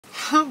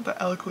The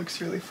elk looks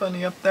really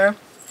funny up there.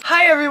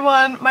 Hi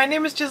everyone, my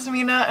name is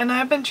Jasmina and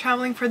I've been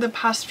traveling for the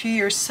past few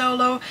years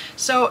solo.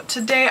 So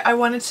today I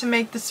wanted to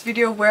make this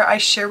video where I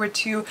share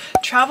with you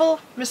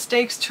travel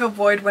mistakes to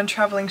avoid when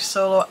traveling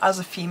solo as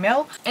a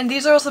female. And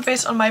these are also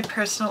based on my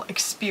personal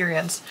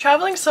experience.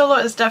 Traveling solo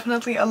is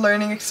definitely a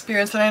learning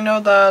experience, and I know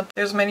that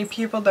there's many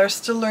people that are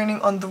still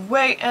learning on the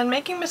way, and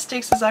making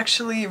mistakes is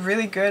actually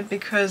really good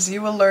because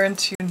you will learn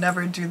to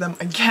never do them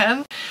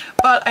again.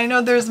 But I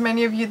know there's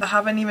many of you that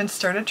haven't even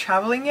started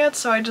traveling yet,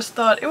 so I just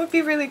thought it would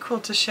be really cool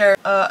to share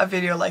a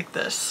video like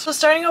this. So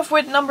starting off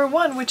with number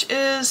one, which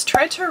is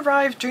try to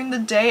arrive during the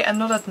day and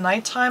not at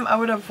nighttime. I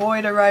would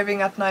avoid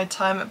arriving at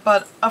nighttime,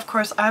 but of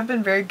course I have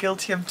been very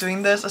guilty of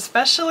doing this,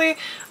 especially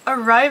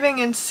arriving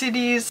in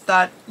cities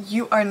that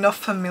you are not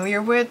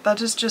familiar with.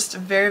 That is just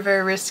very,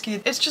 very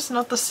risky. It's just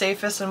not the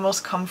safest and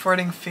most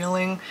comforting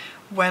feeling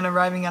when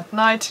arriving at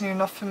night and you're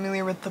not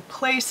familiar with the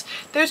place.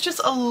 There's just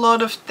a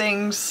lot of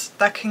things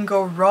that can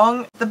go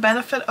wrong. The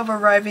benefit of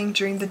arriving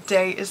during the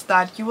day is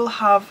that you will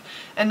have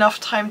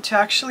enough time to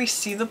actually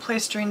see the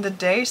place during the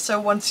day.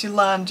 So once you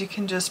land, you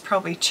can just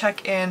probably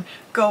check in,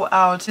 go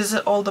out,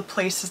 visit all the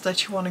places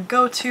that you want to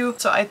go to.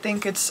 So I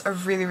think it's a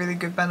really, really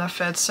good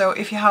benefit. So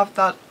if you have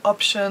that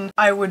option,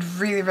 I would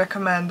really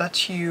recommend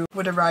that you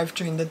would arrive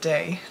during the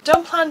day.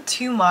 Don't plan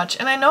too much.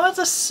 And I know as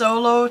a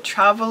solo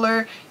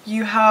traveler,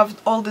 you have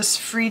all this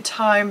free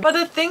time, but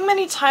the thing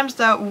many times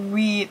that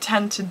we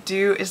tend to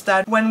do is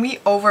that when we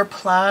over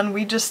plan,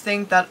 we just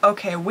think that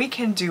okay, we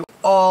can do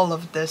all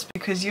of this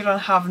because you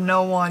don't have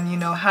no one, you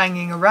know,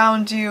 hanging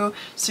around you,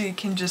 so you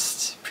can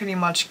just pretty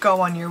much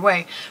go on your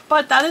way.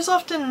 But that is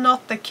often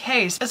not the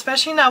case.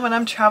 Especially now when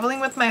I'm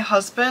traveling with my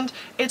husband,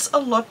 it's a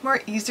lot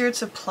more easier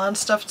to plan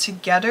stuff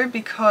together,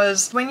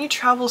 because when you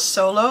travel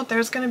solo,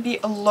 there's going to be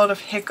a lot of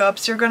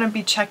hiccups. You're going to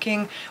be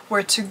checking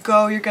where to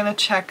go, you're going to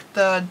check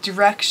the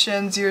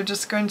directions, you're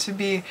just going to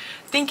be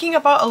thinking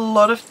about a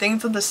lot of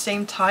things at the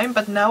same time.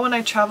 But now when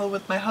I travel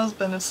with my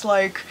husband, it's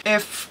like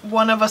if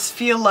one of us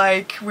feel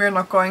like we're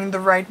not going the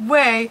right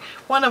way,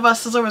 one of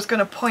us is always going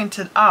to point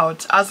it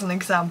out as an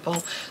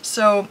example.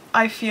 So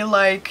I feel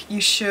like you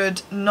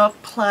should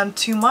not plan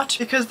too much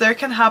because there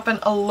can happen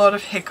a lot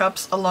of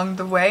hiccups along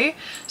the way.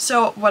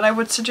 So what I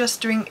would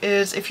suggest doing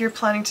is, if you're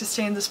planning to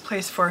stay in this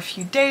place for a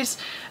few days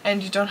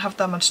and you don't have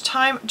that much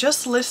time,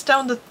 just list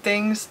down the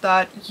things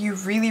that you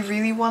really,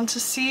 really want to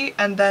see,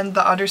 and then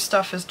the other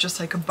stuff is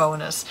just like a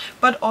bonus.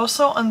 But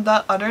also on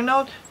that other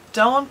note,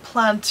 don't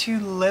plan too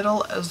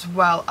little as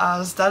well,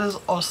 as that is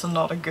also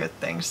not a good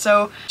thing.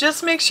 So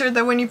just make sure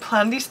that when you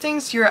plan these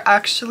things, you're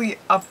actually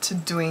up to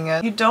doing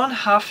it. You don't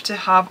have to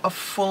have a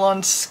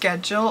full-on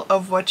schedule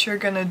of what you're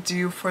gonna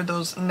do for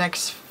those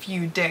next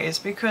few days,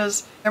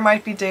 because there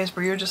might be days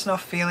where you're just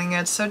not feeling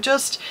it. So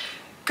just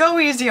go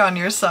easy on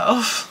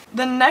yourself.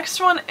 The next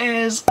one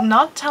is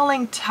not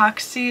telling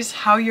taxis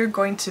how you're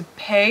going to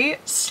pay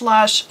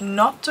 /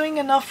 not doing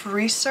enough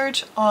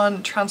research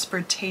on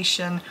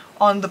transportation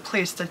on the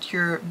place that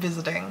you're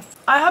visiting.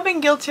 I have been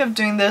guilty of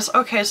doing this.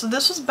 Okay, so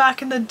this was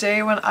back in the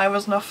day when I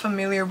was not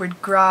familiar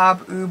with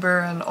Grab,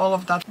 Uber, and all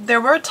of that. There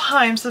were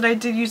times that I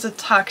did use a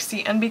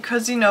taxi, and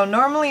because, you know,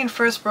 normally in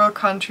first world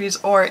countries,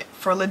 or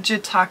for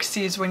legit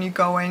taxis when you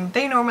go in,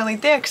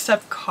 they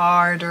accept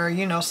card, or,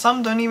 you know,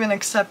 some don't even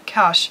accept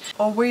cash.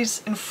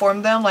 Always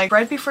inform them, like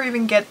right before you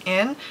even get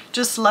in,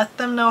 just let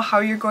them know how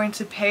you're going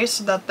to pay,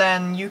 so that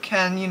then you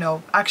can, you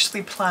know,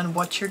 actually plan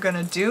what you're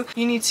gonna do.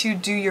 You need to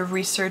do your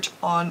research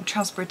on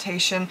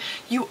transportation.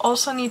 You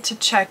also need to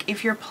check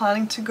if you're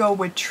planning to go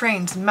with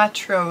trains,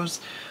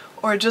 metros,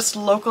 or just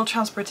local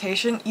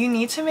transportation. You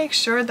need to make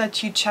sure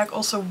that you check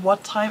also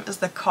what time is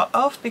the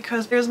cutoff,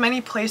 because there's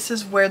many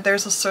places where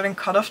there's a certain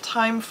cutoff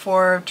time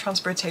for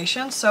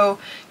transportation. So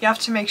you have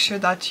to make sure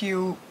that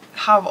you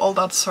have all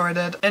that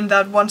sorted, and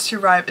that once you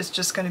arrive, it's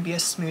just going to be a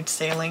smooth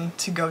sailing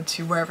to go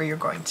to wherever you're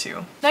going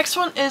to. Next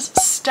one is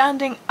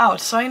standing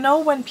out. So I know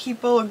when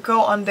people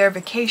go on their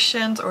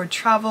vacations or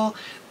travel,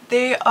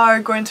 they are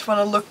going to want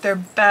to look their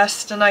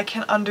best, and I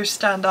can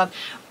understand that.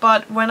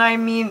 But when I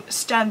mean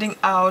standing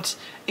out,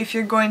 if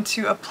you're going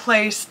to a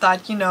place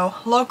that, you know,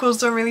 locals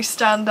don't really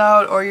stand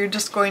out, or you're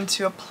just going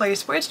to a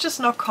place where it's just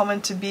not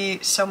common to be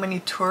so many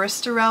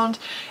tourists around,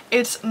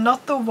 it's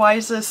not the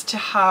wisest to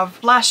have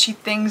flashy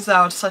things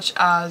out, such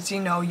as, you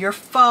know, your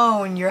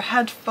phone, your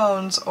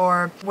headphones,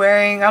 or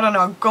wearing, I don't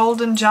know, a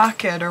golden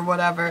jacket or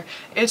whatever.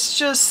 It's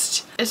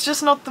just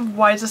not the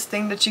wisest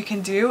thing that you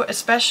can do,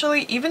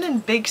 especially even in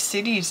big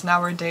cities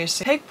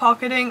nowadays.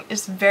 Pickpocketing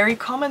is very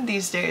common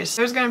these days.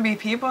 There's gonna be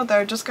people that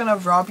are just gonna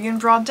rob you in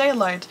broad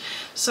daylight.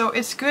 So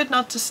it's good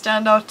not to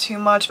stand out too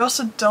much. You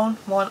also don't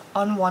want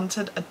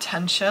unwanted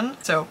attention.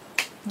 So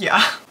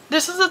yeah.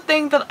 This is a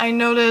thing that I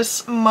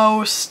notice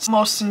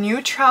most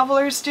new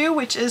travelers do,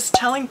 which is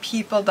telling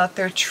people that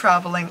they're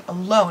traveling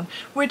alone,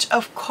 which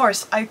of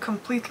course I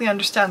completely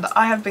understand. That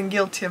I have been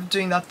guilty of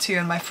doing that too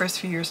in my first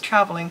few years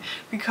traveling,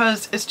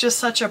 because it's just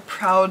such a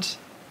proud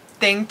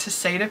thing to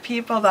say to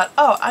people that,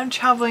 oh, I'm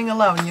traveling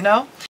alone, you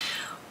know?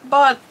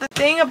 But the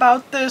thing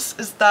about this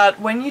is that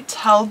when you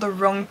tell the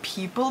wrong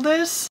people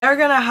this, they're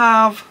gonna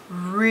have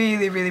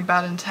really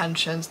bad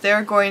intentions.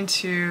 They're going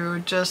to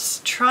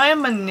just try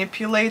and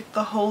manipulate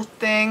the whole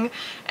thing,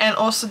 and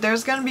also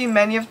there's gonna be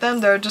many of them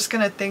that are just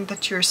gonna think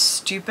that you're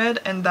stupid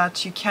and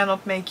that you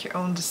cannot make your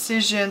own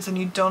decisions and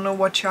you don't know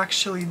what you're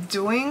actually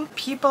doing.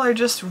 People are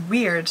just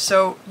weird,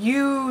 so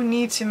you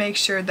need to make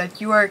sure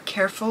that you are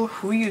careful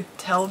who you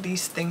tell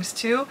these things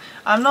to.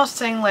 I'm not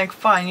saying like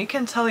fine, you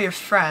can tell your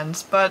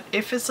friends, but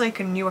if it's like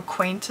a new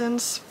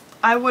acquaintance,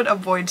 I would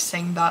avoid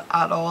saying that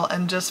at all,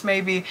 and just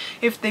maybe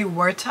if they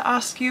were to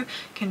ask you,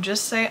 can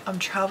just say I'm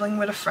traveling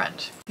with a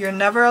friend. You're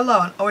never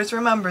alone. Always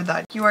remember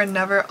that. You are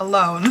never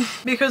alone.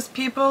 Because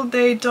people,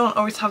 they don't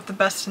always have the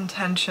best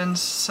intentions,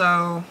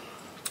 so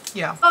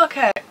yeah.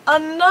 Okay,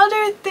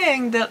 another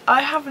thing that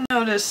I have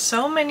noticed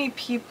so many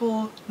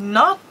people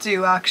not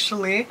do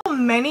actually.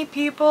 Many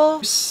people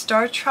who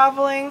start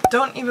traveling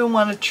don't even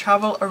want to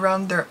travel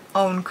around their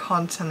own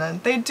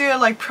continent. They do it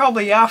like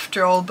probably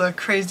after all the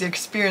crazy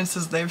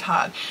experiences they've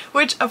had.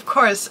 Which of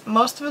course,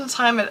 most of the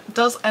time it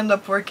does end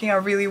up working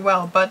out really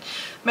well, but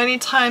many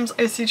times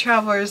I see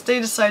travelers, they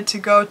decide to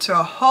go to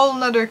a whole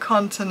nother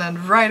continent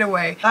right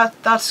away.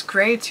 That's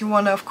great. You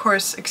want to of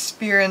course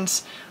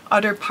experience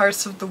other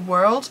parts of the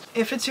world.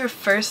 If it's your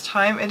first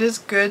time, it is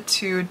good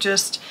to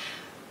just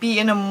be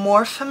in a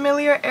more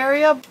familiar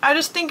area. I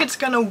just think it's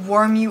gonna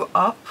warm you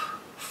up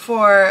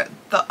for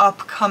the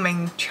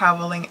upcoming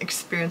traveling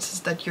experiences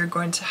that you're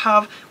going to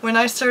have. When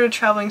I started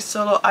traveling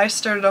solo, I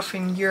started off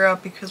in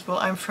Europe because, well,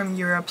 I'm from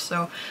Europe,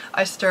 so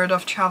I started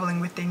off traveling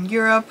within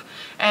Europe.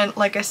 And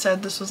like I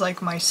said, this was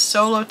like my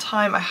solo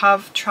time. I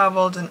have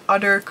traveled in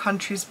other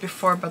countries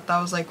before, but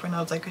that was like when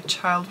I was like a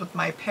child with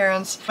my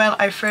parents. When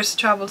I first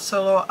traveled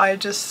solo, I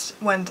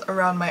just went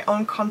around my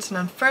own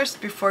continent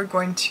first before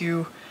going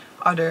to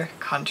other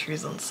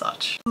countries and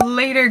such.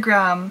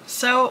 Latergram.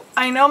 So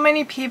I know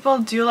many people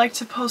do like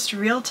to post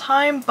real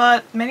time,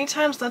 but many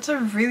times that's a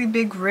really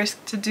big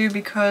risk to do,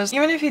 because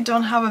even if you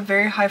don't have a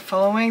very high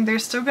following,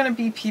 there's still going to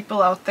be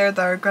people out there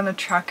that are going to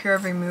track your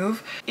every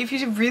move. If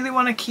you really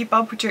want to keep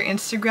up with your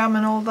Instagram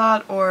and all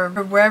that, or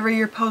wherever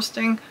you're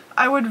posting,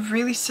 I would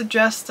really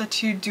suggest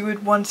that you do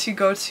it once you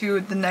go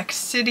to the next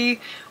city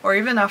or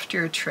even after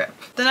your trip.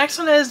 The next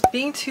one is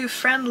being too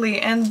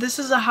friendly, and this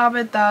is a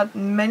habit that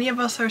many of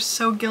us are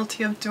so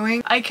guilty of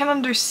doing. I can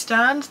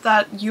understand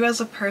that you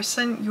as a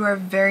person, you are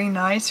very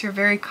nice, you're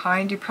very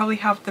kind, you probably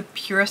have the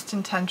purest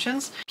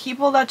intentions.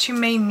 People that you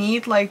may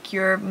meet, like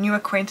your new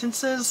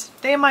acquaintances,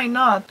 they might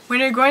not. When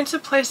you're going to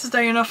places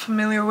that you're not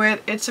familiar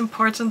with, it's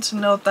important to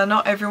note that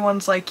not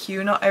everyone's like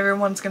you, not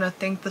everyone's gonna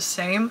think the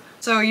same.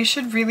 So you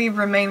should really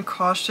remain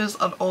cautious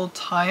at all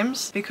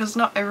times, because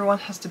not everyone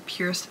has the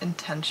purest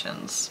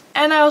intentions.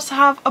 And I also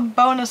have a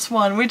bonus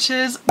one, which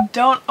is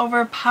don't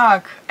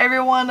overpack.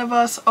 Every one of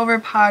us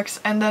overpacks,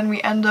 and then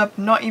we end up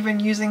not even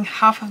using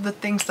half of the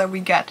things that we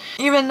get.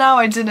 Even now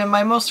I did in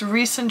my most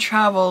recent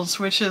travels,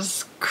 which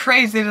is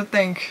crazy to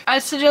think. I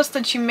suggest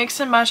that you mix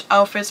and match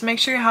outfits. Make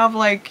sure you have,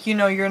 like, you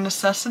know, your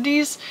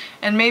necessities,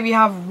 and maybe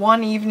have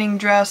one evening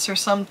dress or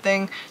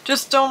something.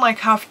 Just don't like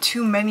have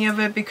too many of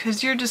it,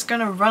 because you're just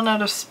gonna run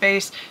out of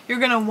space. You're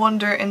gonna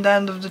wonder in the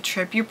end of the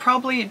trip. You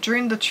probably,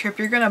 during the trip,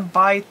 you're gonna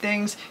buy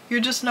things.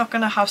 You're just not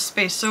gonna have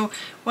space. So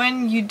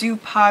when you do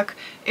pack,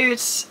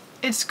 it's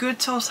good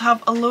to also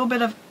have a little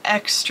bit of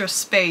extra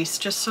space,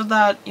 just so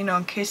that, you know,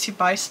 in case you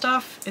buy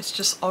stuff, it's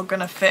just all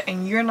gonna fit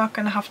and you're not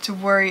gonna have to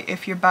worry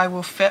if your bag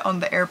will fit on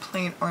the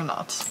airplane or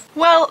not.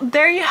 Well,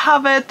 there you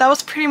have it. That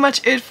was pretty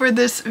much it for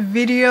this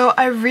video.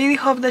 I really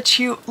hope that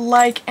you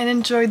like and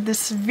enjoyed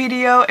this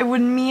video. It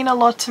would mean a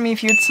lot to me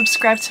if you'd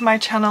subscribe to my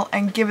channel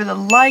and give it a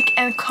like,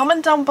 and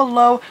comment down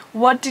below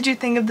what did you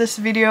think of this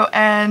video,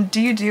 and do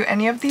you do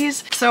any of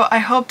these? So I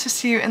hope to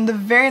see you in the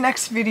very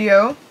next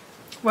video.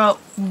 Well,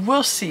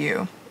 we'll see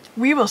you.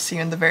 We will see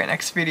you in the very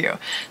next video.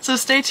 So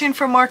stay tuned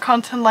for more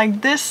content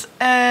like this,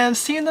 and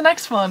see you in the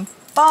next one.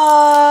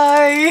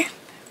 Bye!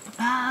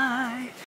 Bye!